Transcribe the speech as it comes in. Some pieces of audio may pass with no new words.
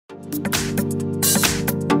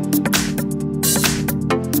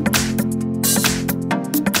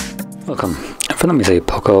Welcome. In front of me is a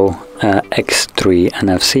POCO X3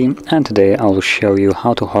 NFC, and today I will show you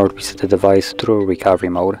how to hard reset the device through recovery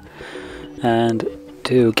mode. And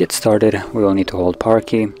to get started, we will need to hold power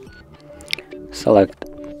key, select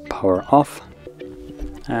power off,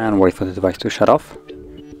 and wait for the device to shut off.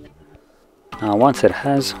 Now once it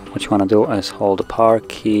has, what you want to do is hold the power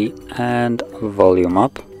key and volume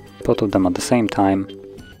up, both of them at the same time.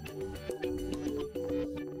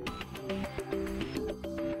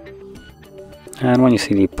 And when you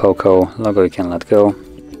see the POCO logo, you can let go.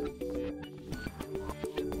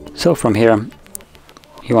 So from here,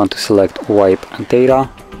 you want to select wipe data,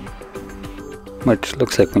 which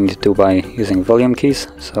looks like we need to do by using volume keys.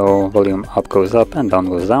 So volume up goes up and down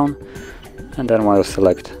goes down. And then when you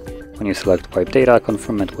select wipe data,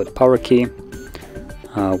 confirm it with power key,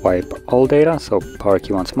 wipe all data, so power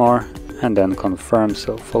key once more, and then confirm,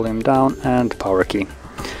 so volume down and power key.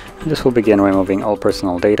 And this will begin removing all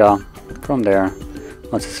personal data. From there,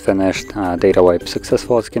 once it's finished, data wipe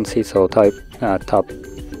successful, as you can see. So tap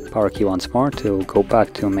power key once more to go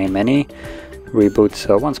back to main menu, reboot,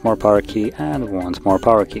 so once more power key and once more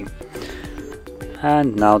power key.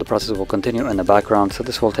 And now the process will continue in the background, so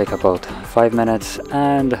this will take about 5 minutes,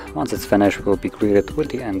 and once it's finished we'll be greeted with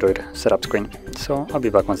the Android setup screen. So I'll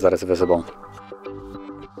be back once that is visible.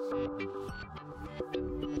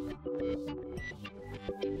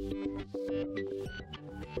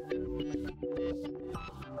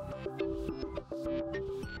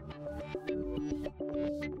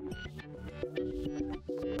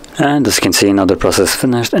 And as you can see, now the process is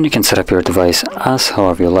finished and you can set up your device as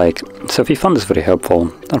however you like. So if you found this video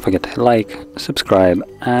helpful, don't forget to like, subscribe,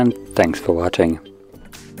 and thanks for watching.